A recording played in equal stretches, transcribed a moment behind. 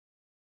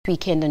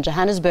Weekend in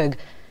Johannesburg.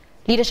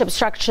 Leadership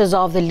structures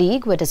of the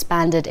League were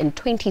disbanded in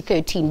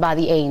 2013 by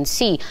the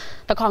ANC.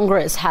 The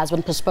Congress has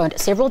been postponed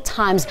several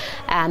times,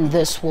 and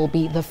this will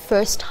be the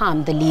first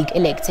time the League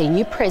elects a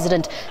new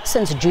president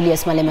since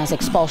Julius Malema's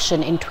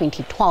expulsion in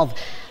 2012.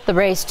 The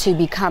race to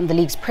become the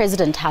League's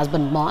president has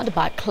been marred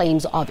by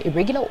claims of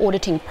irregular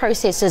auditing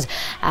processes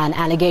and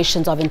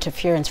allegations of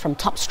interference from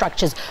top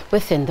structures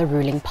within the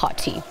ruling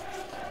party.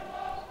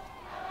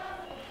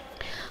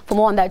 For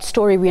more on that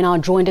story, we are now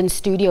joined in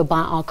studio by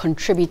our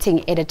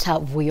contributing editor,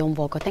 Vuyo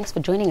Mvoko. Thanks for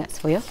joining us,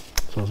 Vuyo.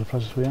 It's always a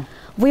pleasure, Vuyo.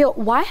 Vuyo,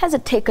 why has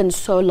it taken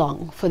so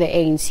long for the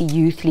ANC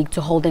Youth League to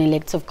hold an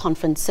elective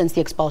conference since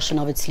the expulsion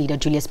of its leader,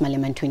 Julius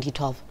Malema, in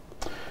 2012?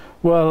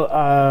 Well,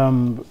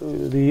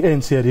 the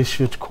ANC had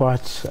issued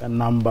quite a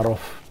number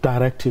of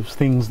directives,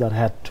 things that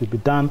had to be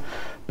done.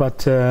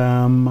 But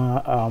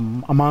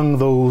among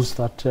those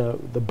that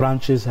the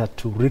branches had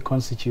to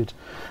reconstitute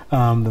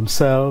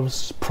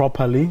themselves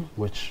properly,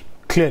 which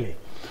clearly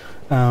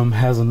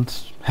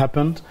hasn't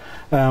happened,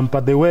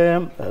 but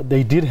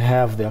they did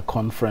have their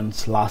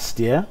conference last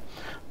year,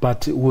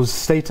 but whose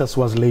status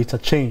was later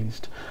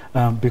changed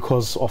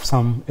because of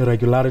some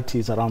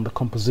irregularities around the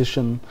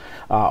composition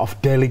of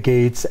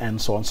delegates and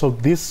so on. So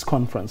this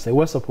conference, they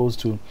were supposed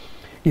to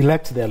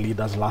elect their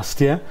leaders last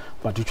year,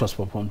 but which was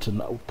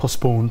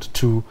postponed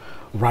to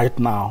right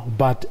now.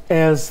 But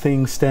as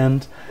things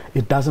stand,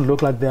 it doesn't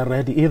look like they're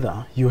ready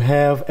either. You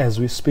have, as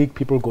we speak,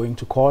 people going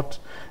to court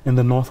in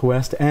the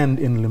Northwest and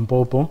in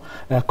Limpopo,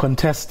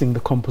 contesting the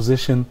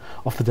composition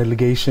of the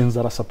delegations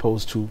that are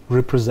supposed to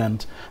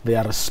represent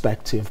their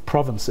respective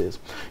provinces.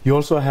 You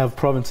also have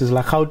provinces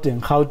like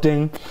Gauteng.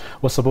 Gauteng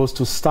was supposed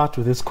to start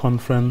with this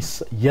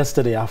conference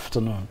yesterday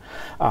afternoon,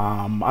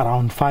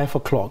 around 5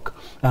 o'clock.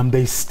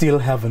 They still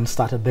haven't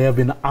started. They have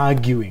been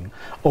arguing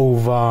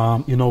over,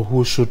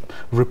 who should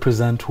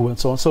represent who and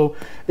so on. So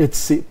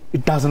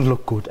it doesn't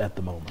look good at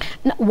the moment.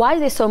 Now, why is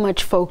there so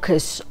much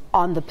focus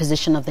on the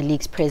position of the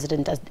League's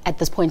president at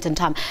this point in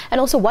time? And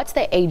also, what's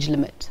the age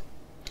limit?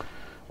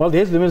 Well, the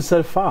age limit is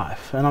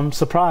 35, and I'm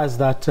surprised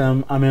that,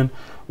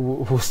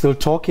 we're still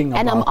talking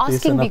about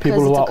this, and that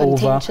people who are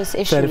over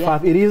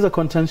 35. It is a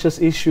contentious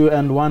issue,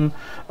 and one,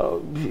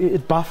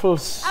 it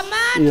baffles some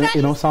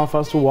of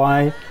us to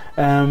why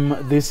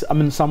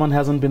someone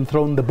hasn't been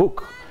thrown the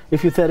book.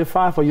 If you're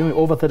 35 or you're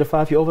over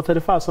 35, you're over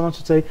 35. Someone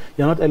should say,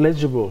 you're not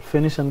eligible,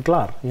 finish and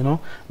clear,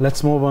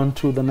 Let's move on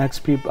to the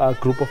next group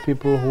of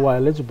people who are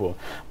eligible.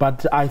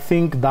 But I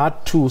think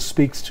that too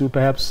speaks to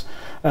perhaps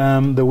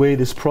the way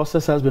this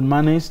process has been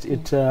managed.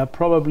 It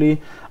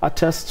probably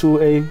attests to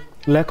a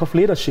lack of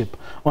leadership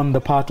on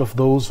the part of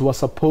those who are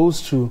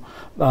supposed to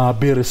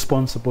be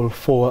responsible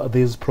for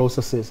these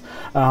processes.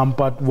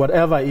 But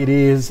whatever it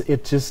is,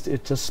 it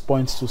just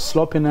points to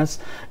sloppiness.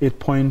 It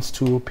points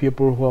to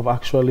people who have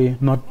actually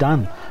not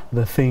done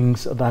the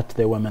things that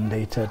they were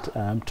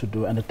mandated to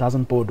do. And it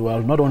doesn't bode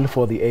well, not only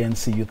for the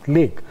ANC Youth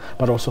League,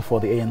 but also for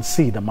the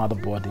ANC, the mother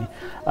body,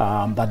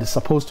 that is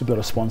supposed to be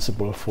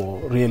responsible for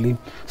really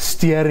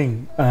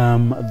steering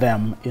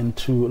them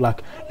into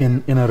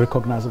in a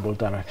recognizable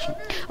direction.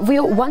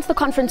 Once the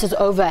conference is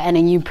over and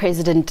a new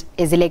president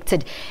is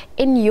elected,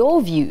 in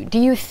your view, do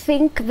you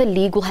think the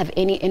League will have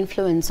any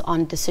influence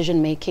on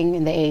decision-making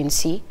in the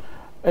ANC?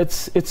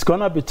 It's going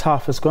to be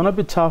tough. It's going to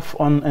be tough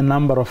on a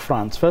number of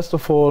fronts. First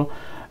of all,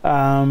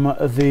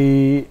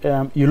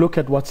 you look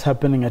at what's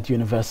happening at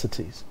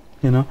universities.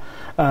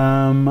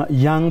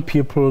 Young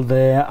people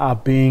there are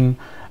being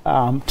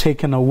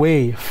taken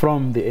away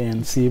from the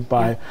ANC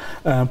by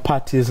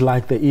parties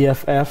like the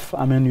EFF.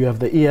 You have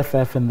the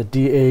EFF and the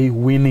DA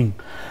winning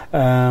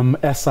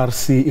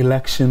SRC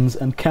elections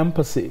and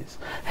campuses,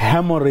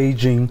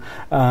 hemorrhaging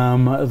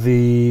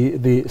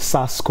the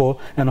SASCO,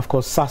 and of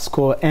course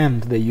SASCO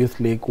and the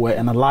Youth League were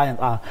an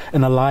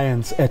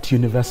alliance at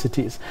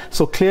universities.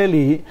 So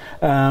clearly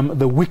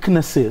the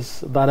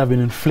weaknesses that have been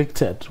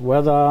inflicted,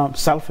 whether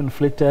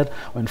self-inflicted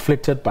or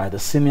inflicted by the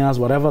seniors,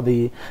 whatever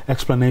the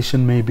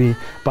explanation may be,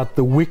 but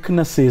the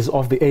weaknesses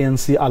of the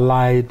ANC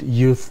aligned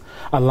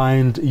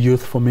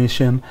youth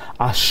formation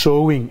are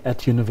showing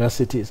at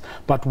universities.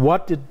 But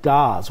what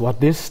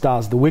this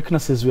does, the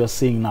weaknesses we are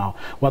seeing now,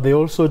 what they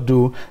also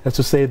do is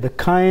to say the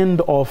kind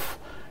of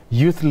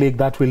youth league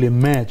that will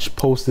emerge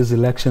post these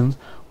elections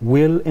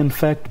will in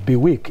fact be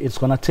weak. It's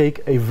going to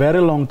take a very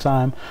long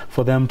time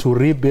for them to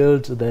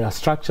rebuild their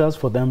structures,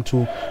 for them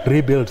to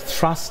rebuild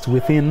trust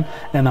within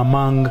and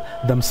among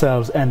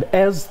themselves. And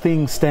as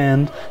things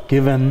stand,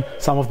 given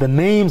some of the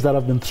names that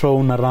have been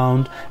thrown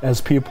around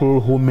as people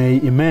who may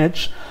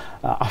emerge,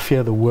 I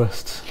fear the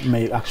worst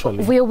may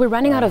actually We're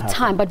running out of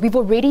time, but we've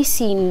already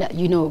seen,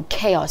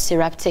 chaos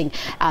erupting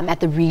at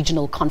the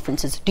regional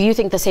conferences. Do you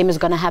think the same is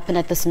going to happen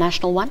at this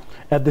national one?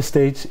 At this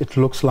stage, it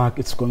looks like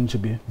it's going to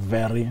be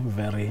very,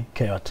 very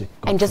chaotic.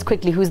 And just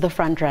quickly, who's the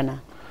front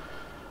runner?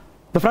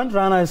 The front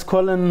runner is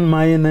Colin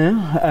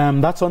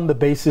Maine. That's on the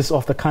basis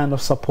of the kind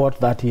of support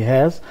that he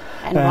has.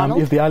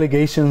 And if the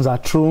allegations are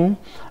true,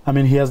 I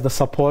mean, he has the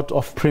support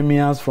of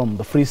premiers from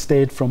the Free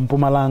State, from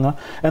Mpumalanga,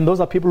 and those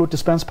are people who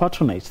dispense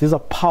patronage. These are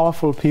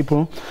powerful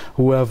people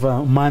who have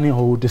money,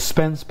 who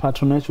dispense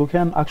patronage, who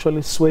can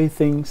actually sway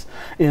things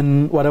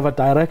in whatever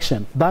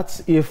direction.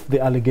 That's if the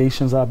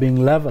allegations are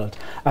being leveled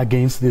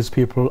against these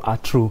people are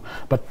true.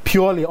 But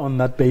purely on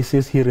that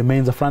basis, he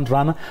remains a front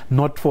runner,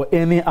 not for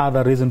any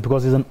other reason,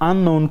 because he's an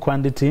unknown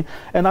quantity,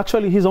 and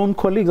actually his own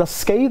colleagues are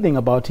scathing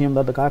about him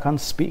that the guy can't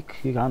speak.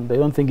 They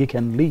don't think he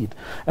can lead.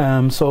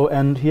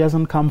 And he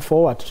hasn't come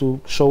forward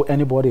to show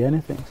anybody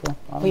anything. So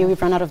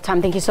we've run out of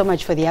time. Thank you so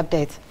much for the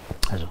update.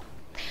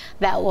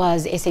 That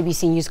was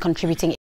SABC News contributing